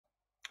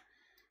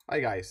Hi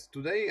guys,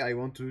 today I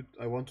want to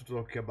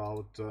talk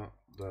about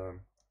the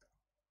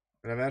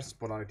reverse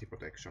polarity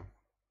protection.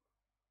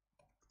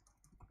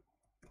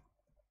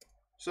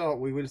 So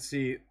we will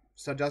see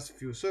just a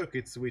few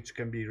circuits which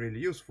can be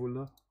really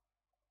useful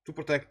to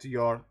protect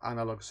your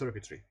analog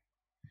circuitry.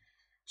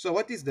 So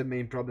what is the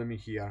main problem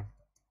here?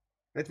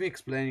 Let me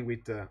explain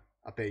with a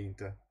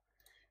paint.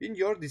 In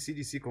your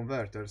DC-DC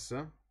converters,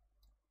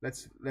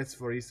 let's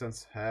for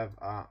instance have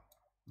a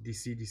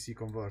DC-DC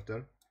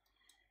converter.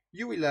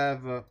 You will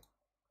have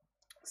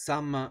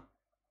some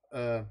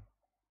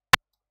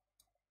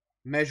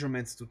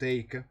measurements to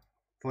take,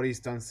 for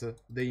instance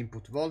the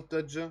input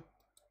voltage,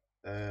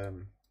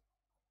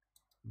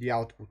 the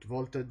output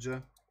voltage,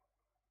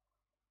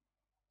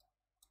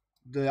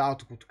 the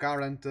output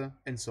current,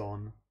 and so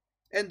on.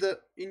 And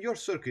in your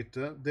circuit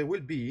there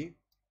will be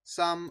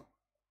some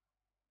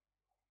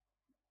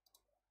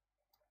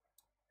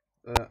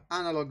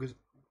analog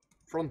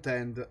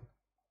front-end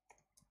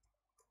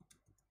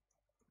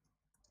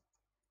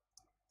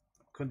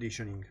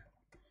conditioning.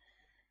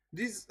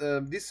 These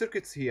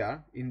circuits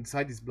here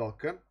inside this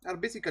block are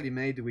basically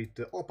made with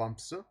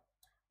op-amps,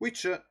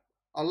 which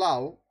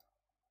allow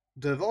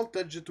the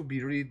voltage to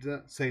be read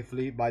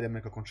safely by the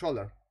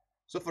microcontroller.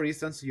 So for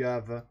instance, you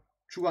have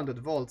 200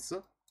 volts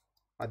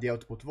at the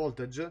output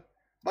voltage,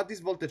 but this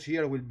voltage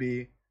here will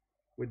be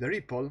with the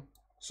ripple,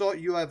 so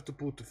you have to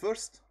put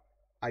first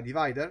a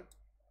divider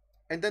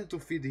and then to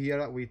feed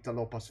here with a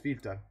low pass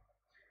filter.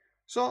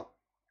 So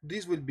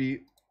this will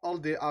be all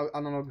the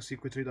analog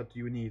circuitry that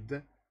you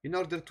need in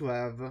order to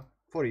have,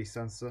 for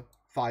instance,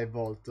 5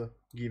 volts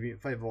given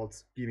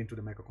to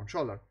the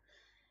microcontroller.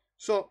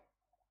 So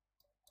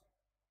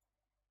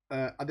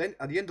at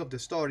the end of the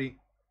story,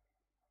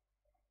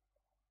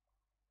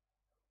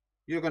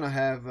 you're gonna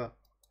have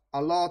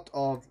a lot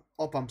of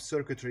op-amp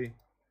circuitry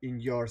in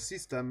your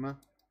system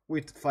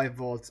with 5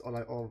 volts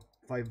or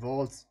 5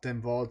 volts, 10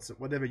 volts,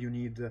 whatever you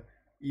need,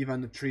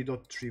 even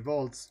 3.3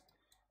 volts,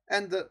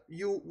 and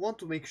you want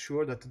to make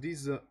sure that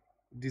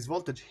this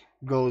voltage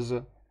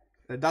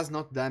does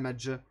not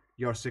damage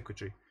your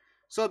circuitry.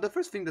 So the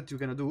first thing that you're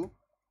gonna do,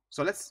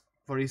 so let's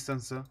for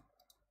instance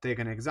take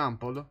an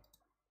example.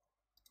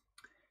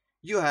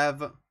 You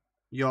have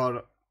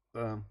your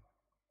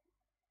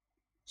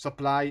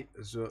supply,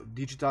 so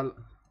digital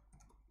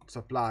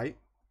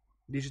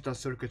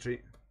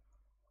circuitry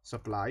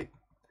supply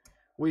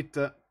with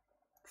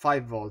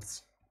 5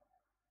 volts.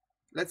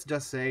 Let's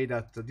just say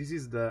that this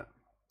is the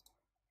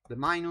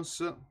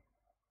minus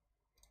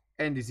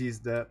and this is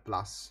the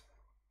plus,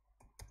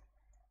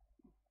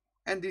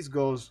 and this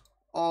goes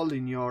all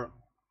in your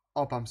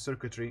op-amp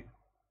circuitry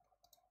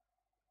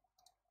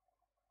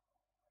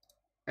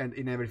and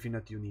in everything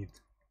that you need.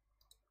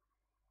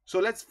 So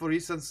let's for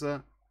instance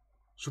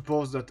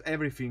suppose that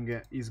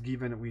everything is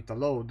given with a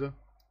load.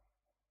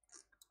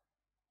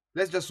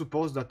 Let's just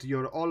suppose that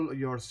all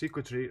your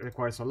circuitry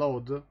requires a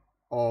load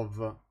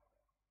of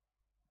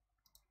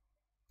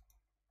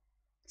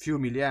few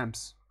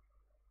milliamps.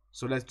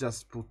 So let's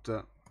just put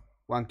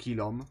 1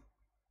 kilo ohm,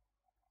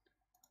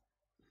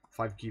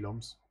 5 kilo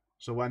ohms,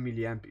 so 1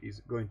 milliamp is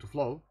going to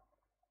flow.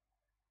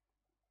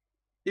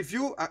 If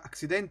you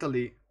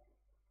accidentally,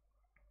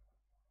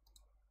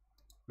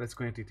 let's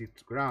connect it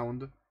to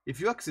ground,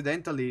 if you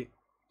accidentally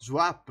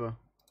swap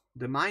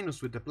the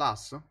minus with the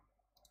plus,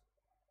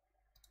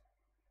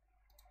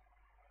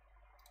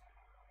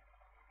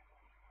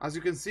 as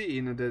you can see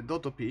in the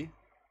 .op,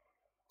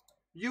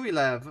 you will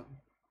have,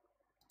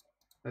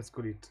 let's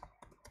call it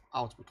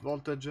output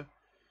voltage,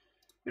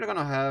 you're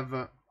gonna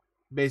have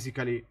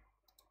basically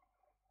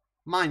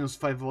minus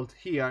 5 volt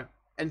here,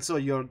 and so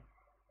your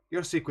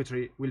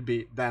circuitry will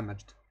be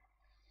damaged.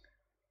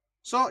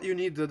 So you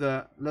need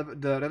the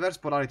reverse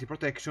polarity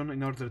protection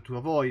in order to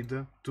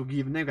avoid to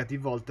give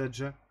negative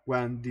voltage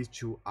when these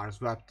two are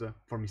swapped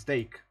for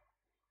mistake.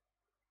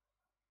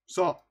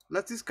 So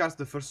let's discuss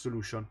the first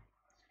solution.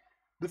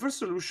 The first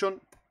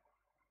solution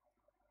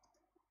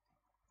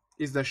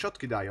is the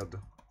Shottky diode.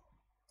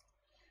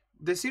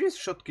 The series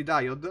Shottky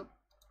diode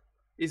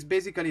is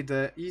basically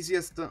the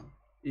easiest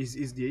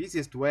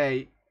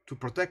way to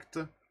protect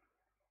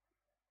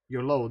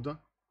your load.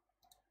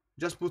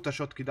 Just put a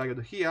Shottky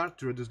diode here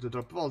to reduce the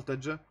drop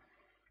voltage,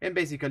 and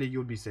basically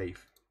you'll be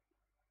safe.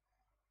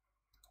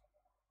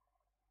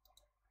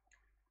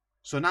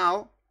 So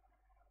now,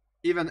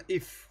 even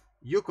if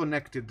you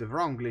connected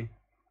wrongly,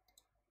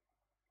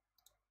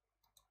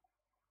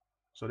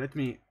 so let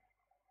me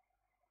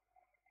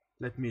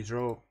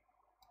draw.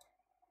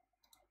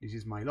 This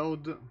is my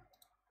load,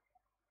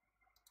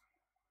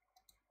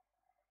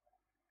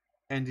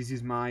 and this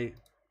is my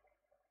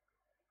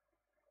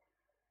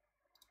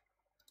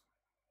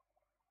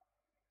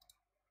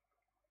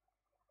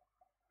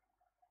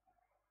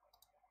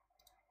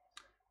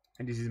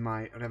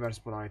reverse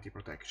polarity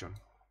protection.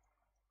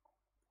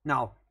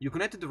 Now you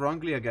connected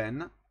wrongly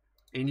again,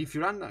 and if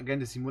you run again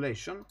the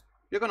simulation,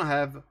 you're gonna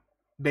have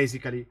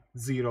basically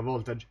 0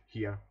 voltage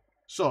here.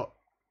 So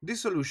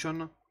this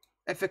solution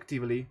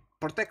effectively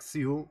protects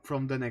you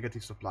from the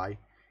negative supply.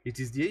 It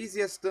is the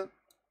easiest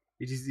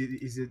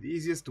is the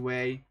easiest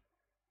way.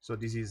 So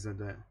this is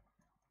the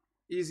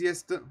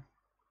easiest,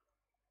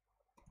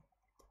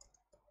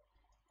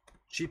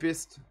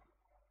 cheapest,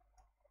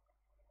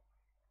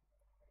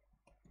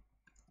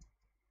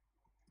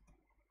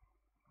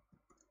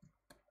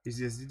 this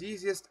is the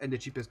easiest and the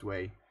cheapest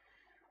way.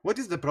 What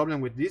is the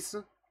problem with this?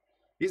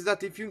 Is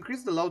that if you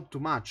increase the load too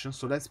much,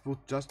 so let's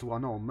put just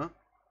 1 ohm,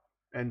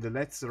 and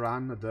let's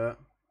run the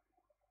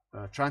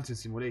transient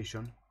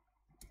simulation.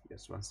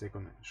 Yes, 1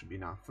 second should be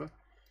enough.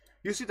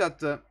 You see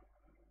that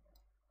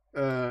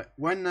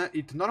when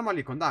it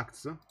normally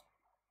conducts,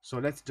 so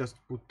let's just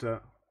put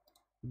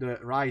the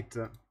right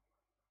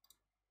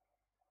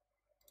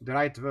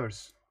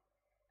verse.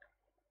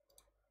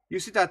 You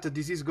see that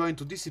this is going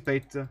to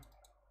dissipate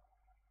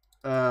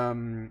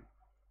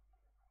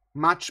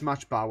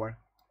much power,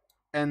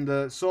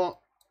 and so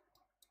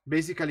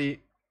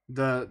basically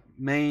the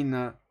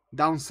main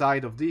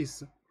downside of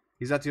this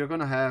is that you're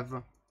gonna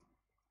have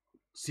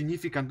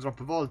significant drop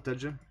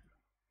voltage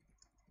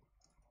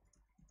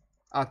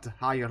at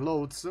higher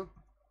loads,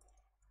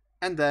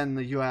 and then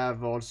you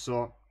have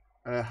also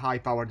high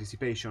power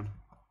dissipation.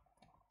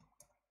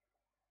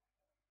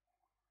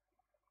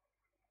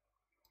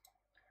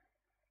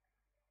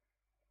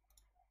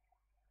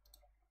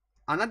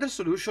 Another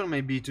solution may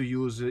be to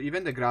use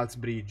even the Graeltz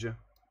Bridge.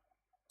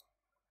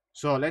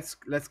 So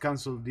let's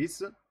cancel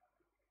this,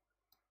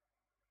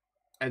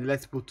 and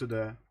let's put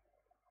the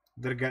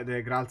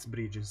Graeltz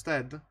Bridge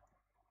instead.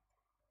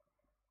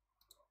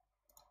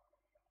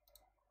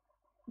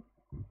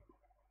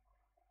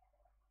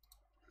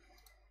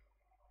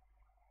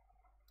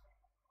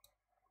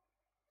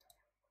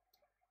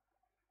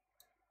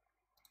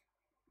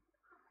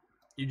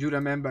 You do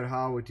remember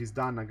how it is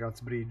done, a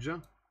Graeltz Bridge.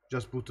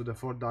 Just put the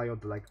 4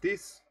 diode like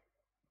this,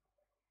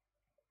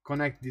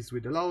 connect this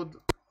with the load,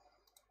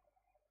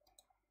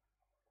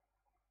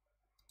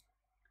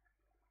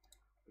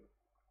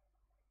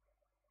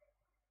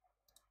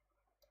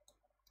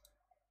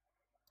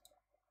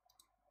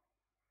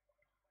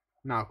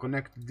 now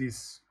connect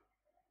this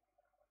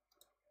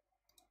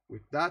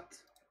with that,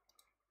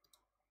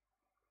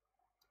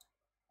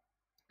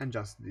 and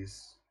just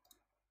this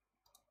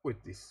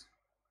with this.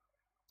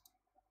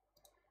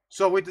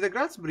 So with the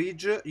Graeltz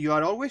Bridge, you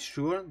are always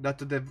sure that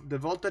the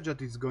voltage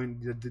that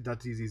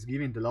is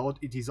giving the load,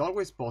 it is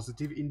always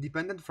positive,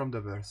 independent from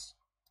the verse.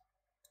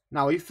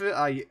 Now, if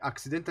I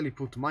accidentally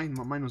put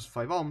minus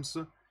 5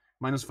 ohms,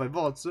 minus 5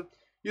 volts,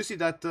 you see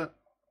that.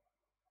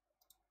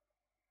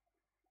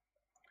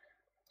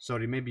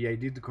 Sorry, maybe I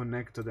did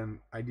connect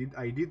them. I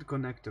did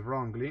connect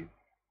wrongly,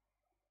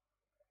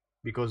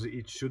 because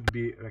it should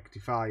be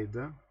rectified.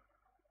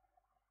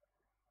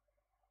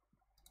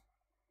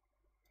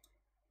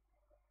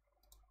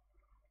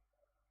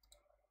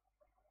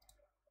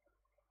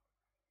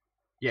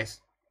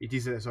 Yes, it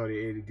is.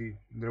 Sorry,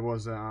 there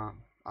was a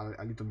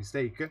little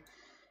mistake.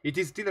 It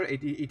is still.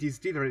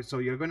 So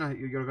you're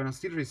gonna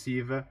still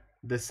receive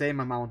the same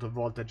amount of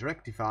voltage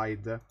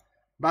rectified,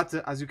 but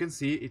as you can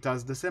see, it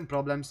has the same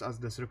problems as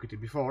the circuit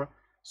before.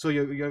 So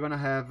you're gonna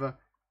have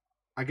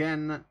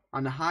again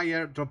a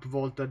higher drop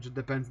voltage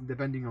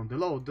depending on the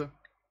load.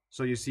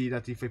 So you see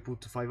that if I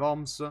put 5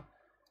 ohms,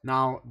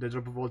 now the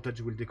drop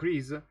voltage will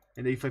decrease,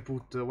 and if I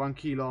put 1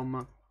 kilo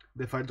ohm,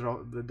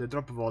 the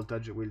drop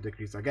voltage will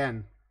decrease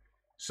again.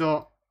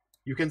 So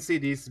you can see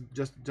this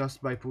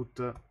just by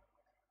putting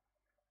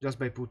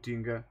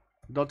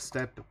dot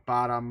step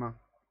param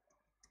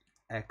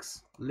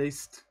x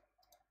list.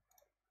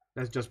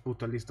 Let's just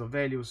put a list of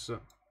values.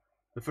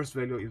 The first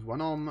value is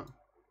 1 ohm,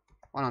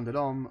 100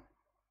 ohm,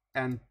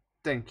 and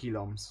 10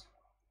 kilo ohms.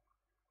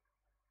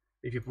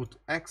 If you put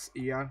x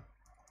here,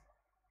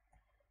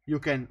 you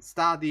can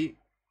study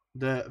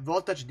the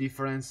voltage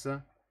difference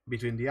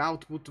between the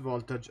output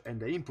voltage and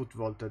the input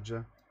voltage,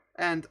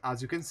 and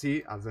as you can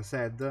see, as I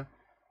said,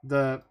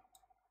 the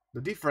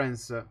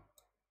difference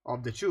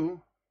of the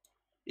two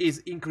is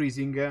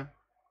increasing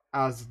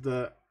as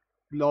the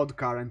load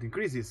current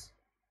increases.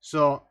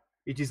 So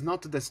it is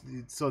not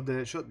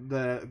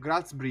the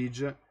Graeltz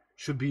Bridge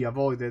should be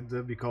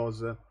avoided,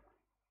 because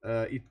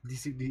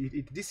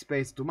it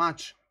dissipates too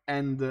much,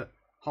 and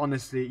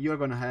honestly, you're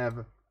gonna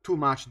have too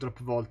much drop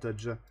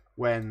voltage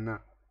when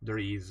there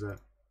is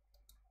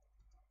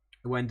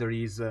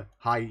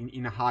high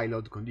in a high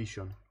load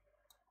condition.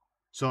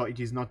 So it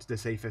is not the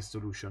safest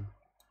solution.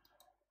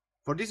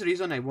 For this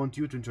reason, I want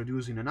you to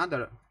introduce in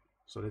another.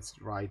 So let's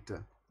write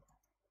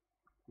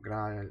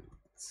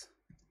Graeltz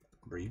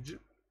Bridge.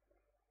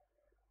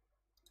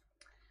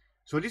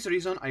 So for this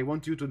reason, I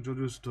want you to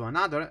introduce to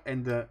another,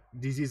 and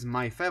this is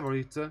my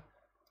favorite,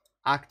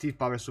 active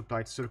power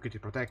supply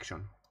circuit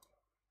protection.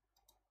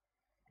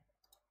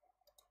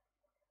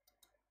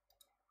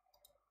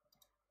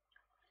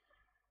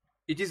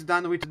 It is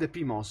done with the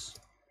PMos.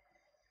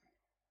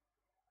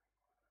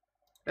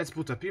 Let's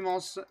put a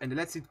PMos and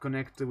let's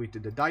connect with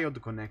the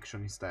diode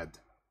connection instead.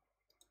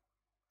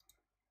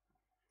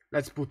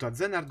 Let's put a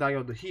Zener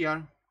diode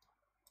here.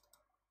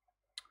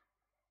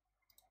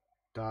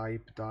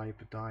 type,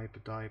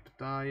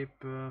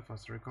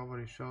 fast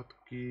recovery,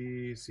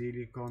 Shottky,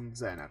 silicon,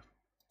 Zener.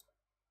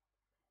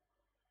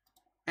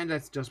 And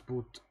let's just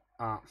put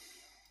a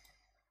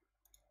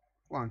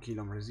 1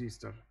 kilo ohm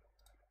resistor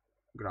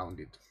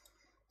grounded.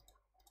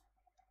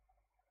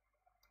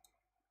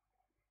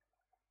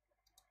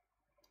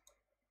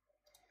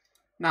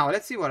 Now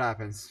let's see what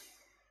happens.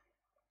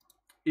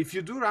 If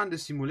you do run the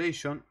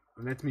simulation,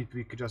 let me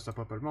pick just a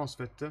proper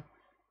MOSFET.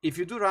 If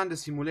you do run the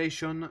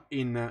simulation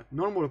in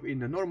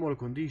normal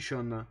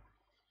condition,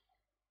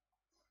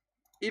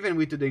 even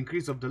with the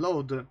increase of the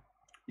load,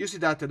 you see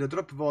that the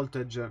drop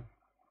voltage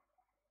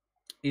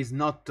is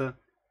not.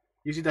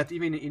 You see that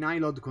even in high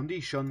load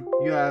condition,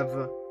 you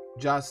have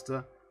just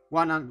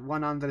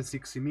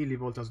 160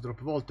 millivolts as drop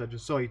voltage.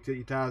 So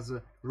it has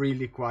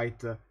really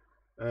quite.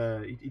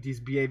 It is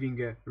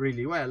behaving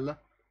really well,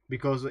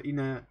 because in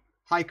a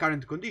high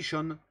current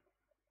condition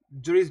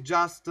there is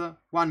just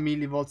 1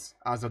 millivolts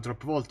as a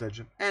drop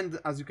voltage, and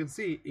as you can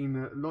see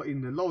in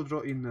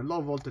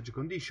low voltage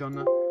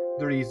condition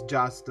there is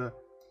just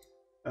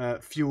a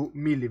few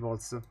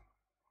millivolts.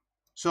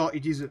 So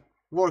it is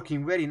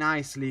working very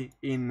nicely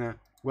in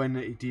when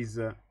it is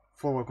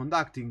forward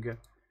conducting.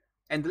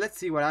 And let's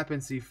see what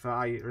happens if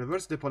I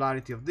reverse the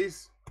polarity of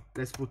this.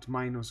 Let's put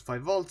minus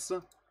 5 volts.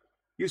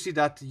 You see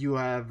that you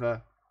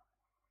have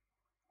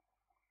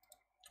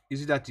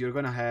you're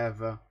gonna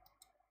have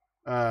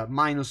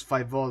minus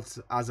 5 volts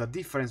as a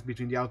difference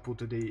between the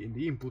output and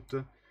the input.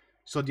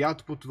 So the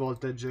output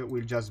voltage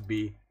will just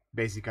be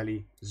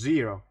basically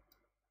 0.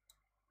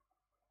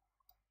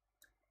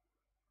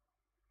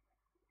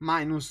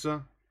 Minus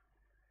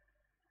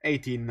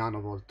 18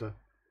 nanovolt.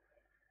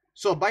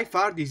 So by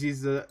far this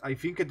is, I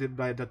think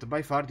that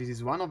by far this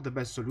is one of the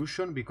best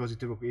solutions, because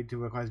it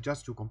requires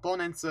just 2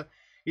 components.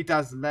 It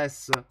has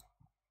less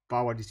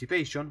power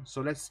dissipation.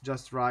 So let's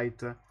just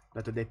write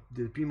that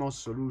the PMos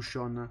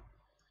solution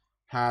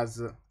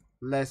has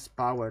less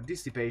power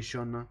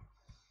dissipation,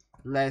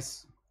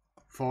 less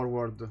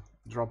forward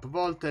drop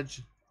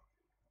voltage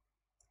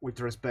with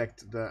respect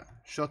to the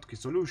Shottky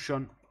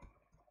solution,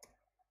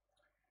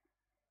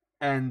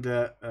 and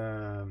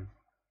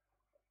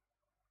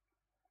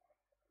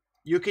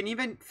you can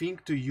even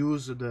think to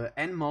use the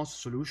NMos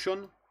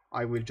solution.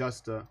 I will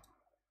just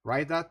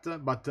write that,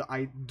 but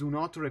I do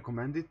not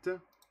recommend it.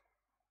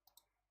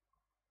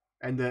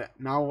 And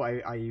now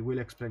I will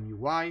explain you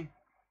why.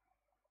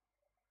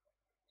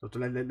 So to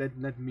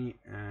let me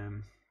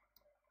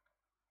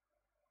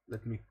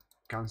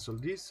cancel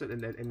this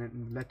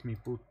and let me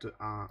put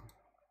a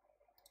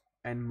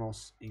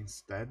NMos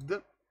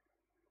instead.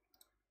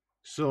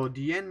 So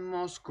the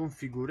NMos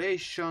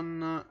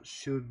configuration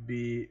should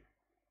be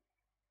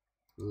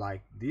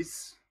like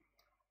this,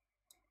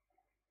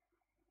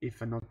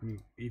 if I'm not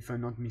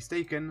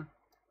mistaken.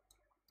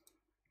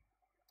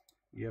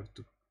 You have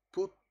to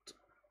put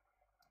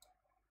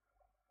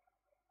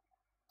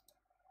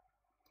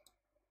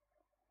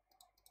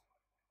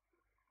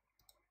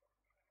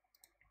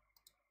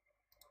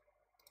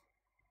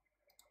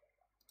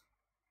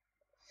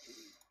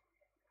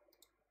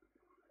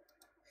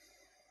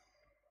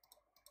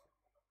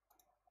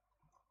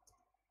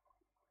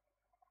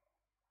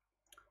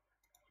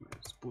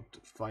let's put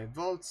 5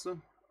 volts.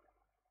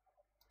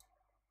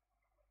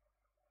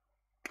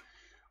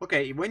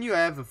 Okay, when you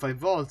have 5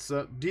 volts,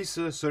 this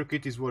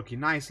circuit is working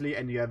nicely,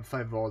 and you have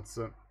 5 volts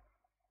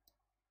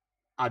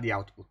at the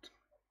output.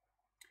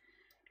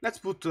 Let's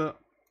put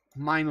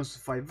minus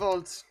 5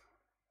 volts.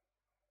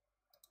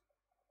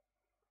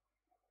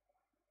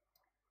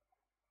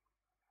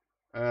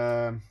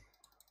 Okay,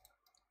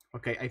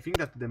 I think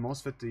that the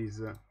MOSFET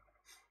is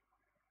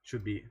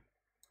should be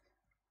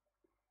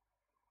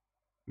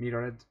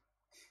mirrored.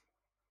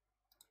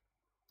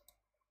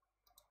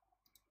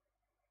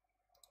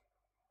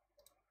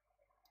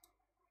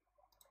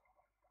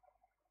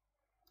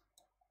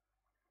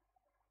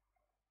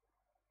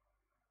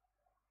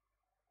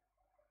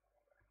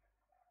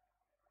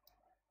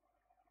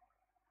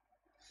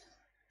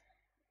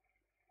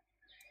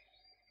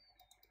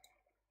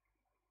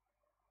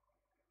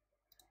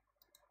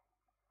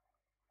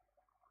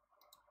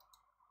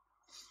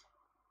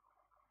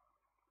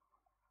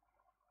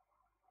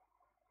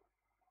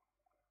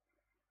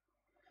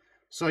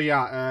 So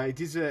yeah, it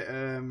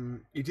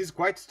is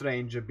quite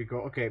strange,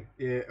 because okay,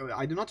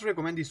 I do not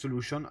recommend this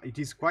solution. It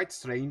is quite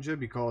strange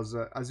because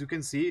as you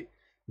can see,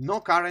 no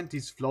current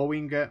is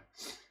flowing.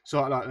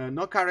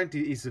 No current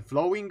is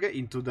flowing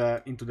into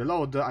the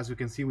load. As you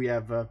can see, we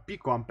have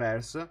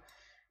picoamperes,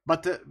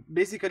 but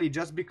basically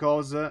just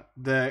because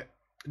there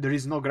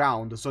is no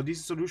ground. So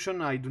this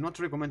solution, I do not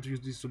recommend to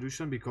use this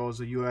solution, because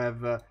you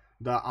have a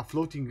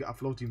floating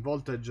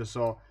voltage.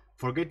 So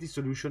forget this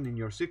solution in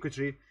your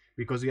circuitry,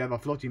 because you have a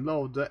floating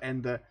load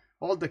and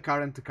all the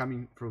current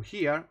coming through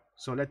here.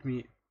 So let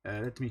me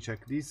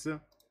check this.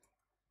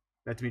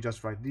 Let me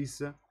just write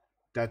this,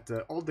 that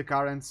all the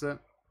currents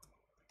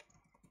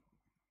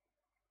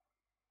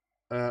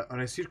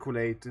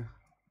recirculate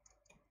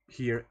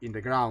here in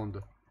the ground.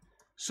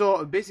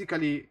 So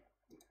basically,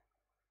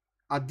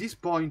 at this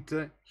point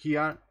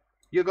here,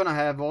 you're gonna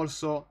have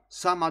also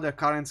some other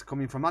currents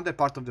coming from other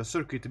part of the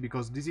circuit,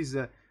 because this is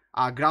a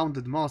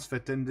grounded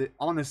MOSFET, and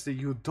honestly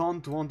you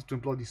don't want to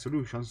employ this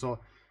solution, so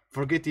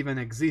forget even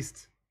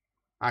exists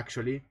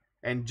actually,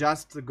 and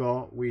just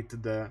go with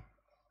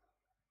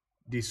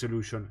this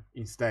solution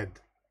instead.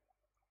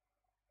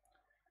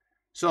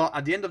 So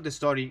at the end of the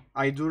story,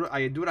 I do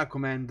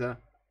recommend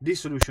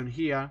this solution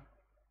here.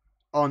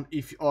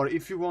 If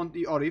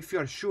you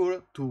are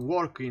sure to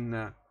work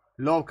in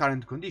low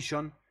current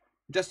condition,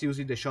 just use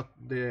the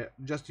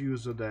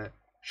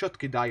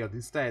Shottky diode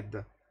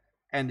instead,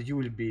 and you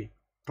will be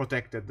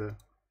protected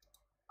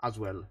as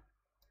well.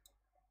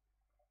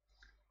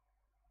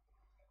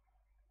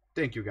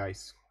 Thank you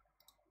guys.